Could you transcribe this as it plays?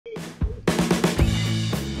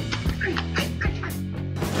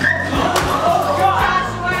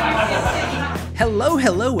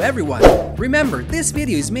Hello everyone! Remember, this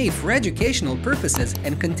video is made for educational purposes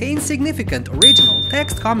and contains significant original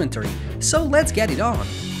text commentary, so let's get it on!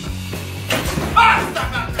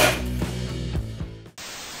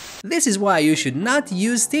 This is why you should not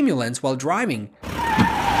use stimulants while driving.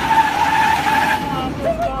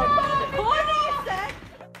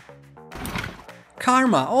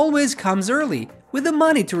 Karma always comes early. With the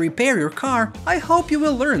money to repair your car, I hope you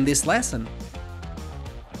will learn this lesson.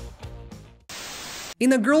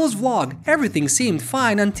 In a girl's vlog, everything seemed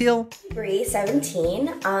fine until... Bree, 17.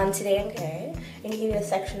 Today I'm going to give you a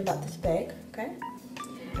section about this big, okay?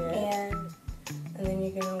 And then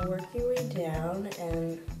you're going to work your way down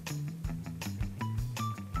and...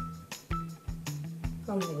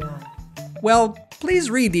 Oh my god. Well, please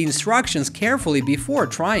read the instructions carefully before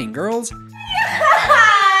trying, girls.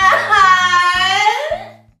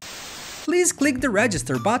 Please click the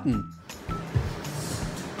register button.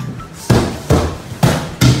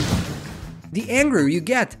 The angrier you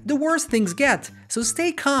get, the worse things get, so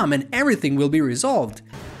stay calm and everything will be resolved.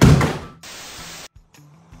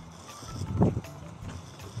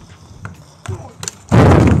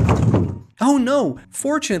 Oh no!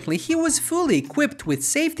 Fortunately, he was fully equipped with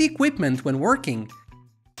safety equipment when working.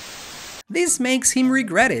 This makes him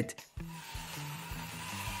regret it.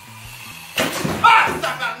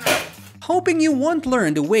 Hoping you won't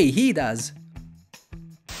learn the way he does.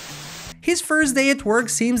 His first day at work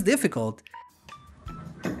seems difficult.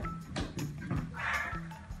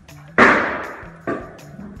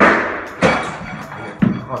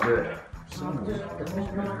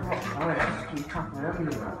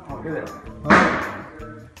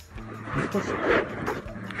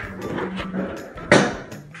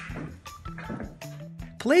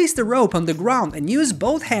 Place the rope on the ground and use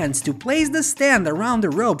both hands to place the stand around the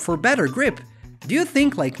rope for better grip. Do you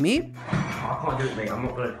think like me? I can't do it, mate. I'm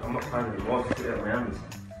not planning to watch it around.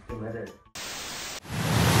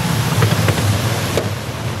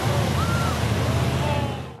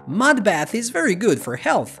 Mud bath is very good for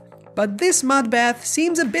health, but this mud bath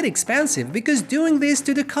seems a bit expensive because doing this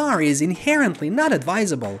to the car is inherently not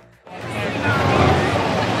advisable.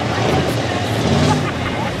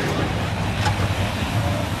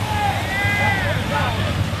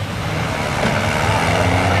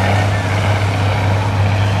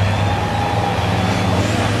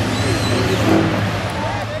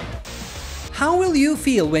 How will you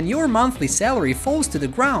feel when your monthly salary falls to the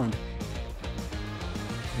ground?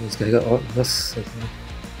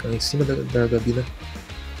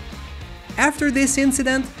 After this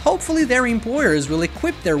incident, hopefully their employers will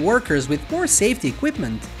equip their workers with more safety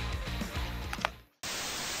equipment.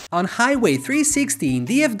 On Highway 360 in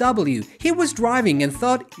DFW, he was driving and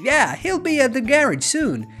thought, yeah, he'll be at the garage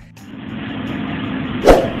soon.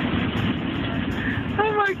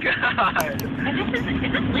 Oh my god!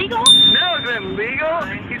 Is this legal? No, is it legal?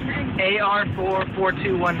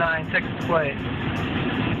 AR44219, Texas plate.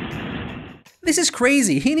 This is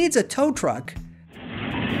crazy, he needs a tow truck.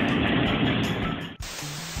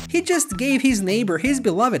 He just gave his neighbor his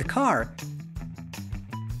beloved car.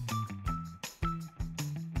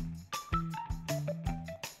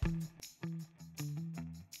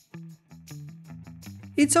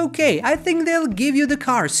 It's okay, I think they'll give you the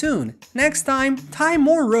car soon. Next time, tie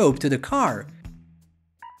more rope to the car.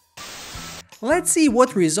 Let's see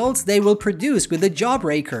what results they will produce with the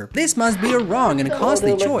jawbreaker. This must be a wrong and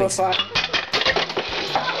costly choice.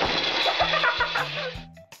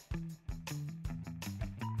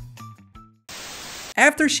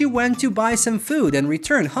 After she went to buy some food and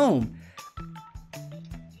returned home,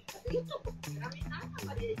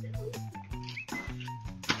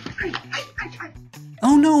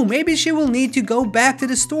 oh no, maybe she will need to go back to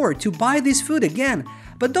the store to buy this food again,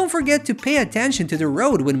 but don't forget to pay attention to the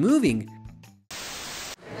road when moving.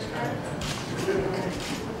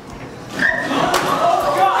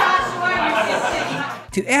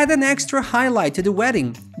 To add an extra highlight to the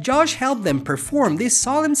wedding, Josh helped them perform this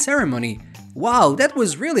solemn ceremony. Wow, that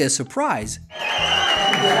was really a surprise.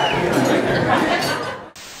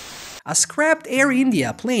 A scrapped Air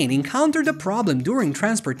India plane encountered a problem during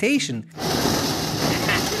transportation.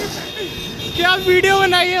 क्या video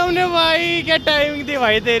बनाई है हमने भाई? क्या timing थी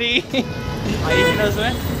भाई तेरी?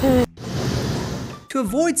 To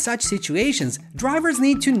avoid such situations, drivers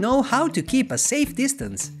need to know how to keep a safe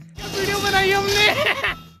distance. क्या वीडियो बनाई है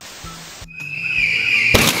हमने?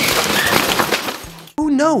 Oh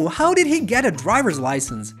no, how did he get a driver's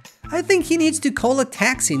license? I think he needs to call a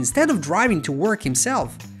taxi instead of driving to work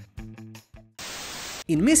himself.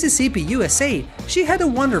 In Mississippi, USA, she had a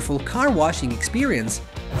wonderful car washing experience.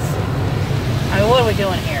 I mean, what are we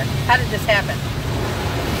doing here? How did this happen?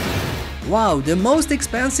 Wow, the most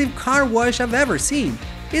expensive car wash I've ever seen.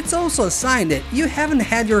 It's also a sign that you haven't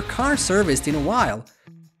had your car serviced in a while.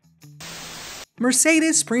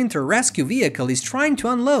 Mercedes Sprinter rescue vehicle is trying to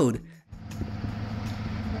unload.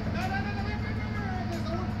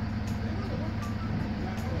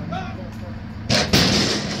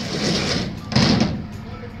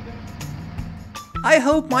 I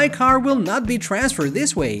hope my car will not be transferred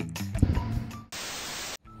this way.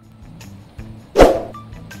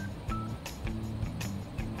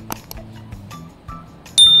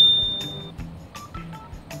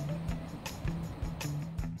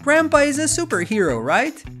 Grandpa is a superhero,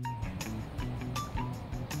 right?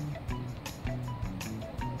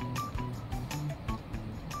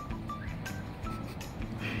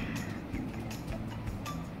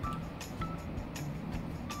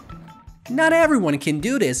 Not everyone can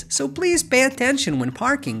do this, so please pay attention when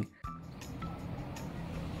parking.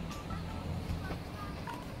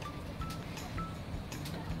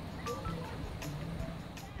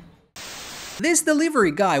 This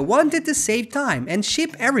delivery guy wanted to save time and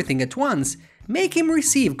ship everything at once. Make him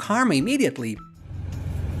receive karma immediately.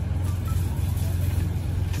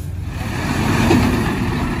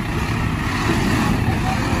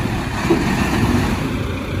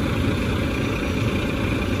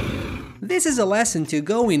 This is a lesson to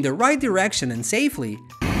go in the right direction and safely.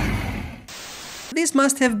 This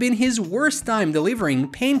must have been his worst time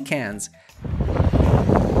delivering paint cans.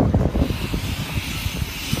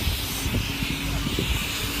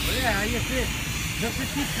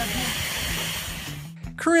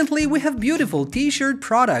 Currently, we have beautiful t-shirt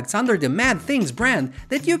products under the Mad Things brand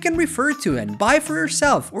that you can refer to and buy for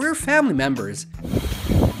yourself or your family members.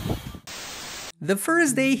 The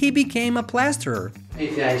first day he became a plasterer.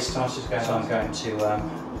 EPA started going, so I'm going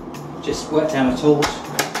to just work down the tools,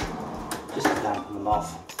 just to dampen them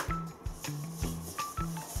off.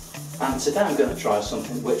 And today I'm going to try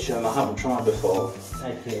something which I haven't tried before.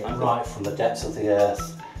 Take it right from the depths of the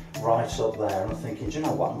earth, right up there. I'm thinking, do you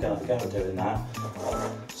know what, I'm going to go and doing that.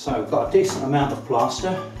 So I've got a decent amount of plaster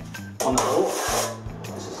on the wall.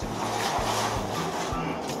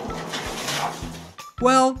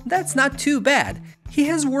 Well, that's not too bad. He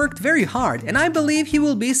has worked very hard and I believe he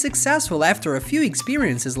will be successful after a few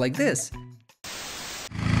experiences like this.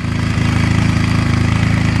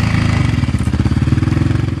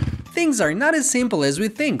 Things are not as simple as we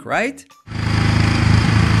think, right?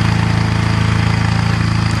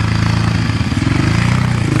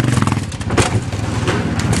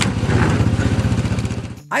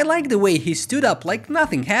 I like the way he stood up like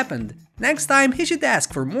nothing happened. Next time he should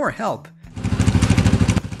ask for more help.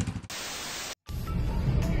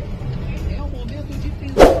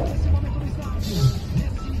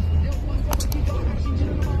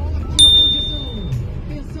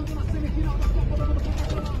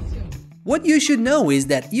 What you should know is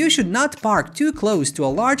that you should not park too close to a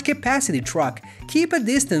large capacity truck. Keep a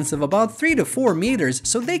distance of about 3 to 4 meters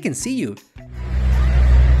so they can see you.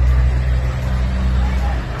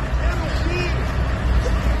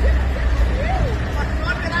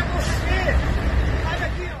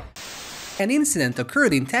 An incident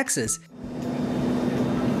occurred in Texas.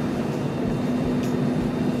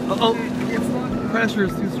 Uh-oh, it's not. Pressure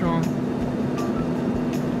is too strong.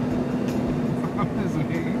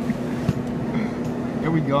 There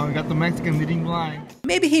we go, we got the Mexican leading blind.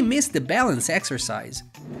 Maybe he missed the balance exercise.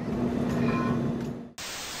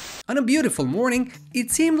 On a beautiful morning, it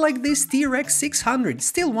seemed like this T-Rex 600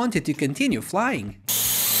 still wanted to continue flying.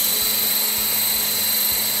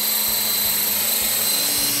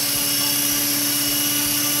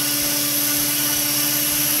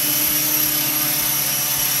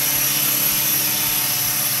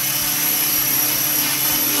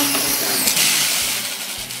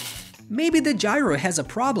 Maybe the gyro has a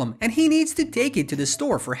problem and he needs to take it to the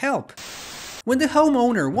store for help. When the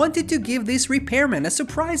homeowner wanted to give this repairman a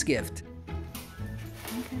surprise gift.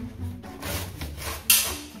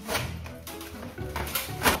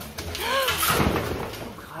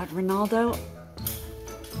 Oh God, Ronaldo.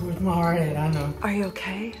 With my heart at, I know. Are you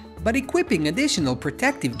okay? But equipping additional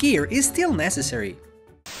protective gear is still necessary.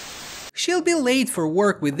 She'll be late for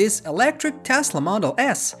work with this electric Tesla Model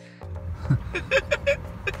S.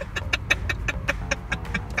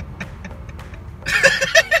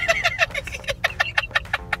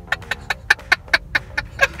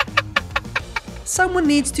 Someone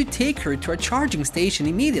needs to take her to a charging station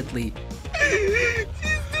immediately.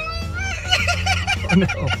 Oh,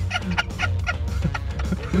 no.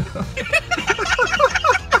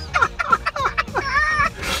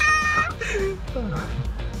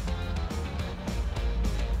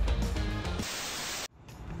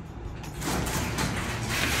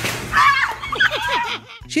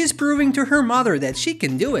 She's proving to her mother that she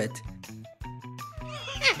can do it.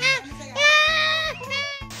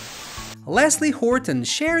 Leslie Horton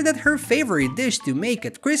shared that her favorite dish to make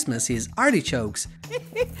at Christmas is artichokes.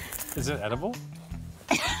 Is it edible?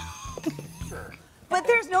 But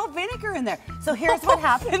there's no vinegar in there. So here's what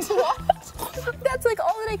happens. That's like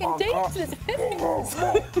all that I can taste is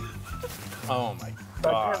vinegar. Oh my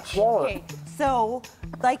gosh. Okay, so,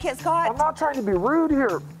 like it's got... I'm not trying to be rude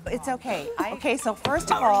here. It's okay. Okay, so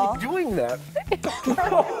first of all... Doing that.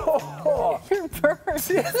 You're burnt.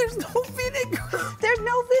 There's no vinegar. There's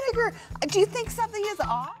no vinegar. Do you think something is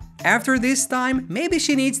off? After this time, maybe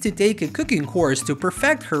she needs to take a cooking course to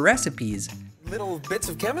perfect her recipes. Little bits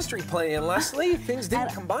of chemistry playing, Leslie. Things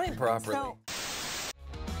didn't combine properly.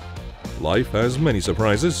 Life has many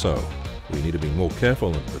surprises, so we need to be more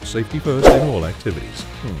careful and put safety first in all activities.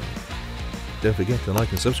 Don't forget to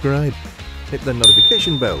like and subscribe. Hit the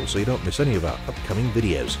notification bell so you don't miss any of our upcoming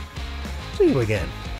videos. See you again.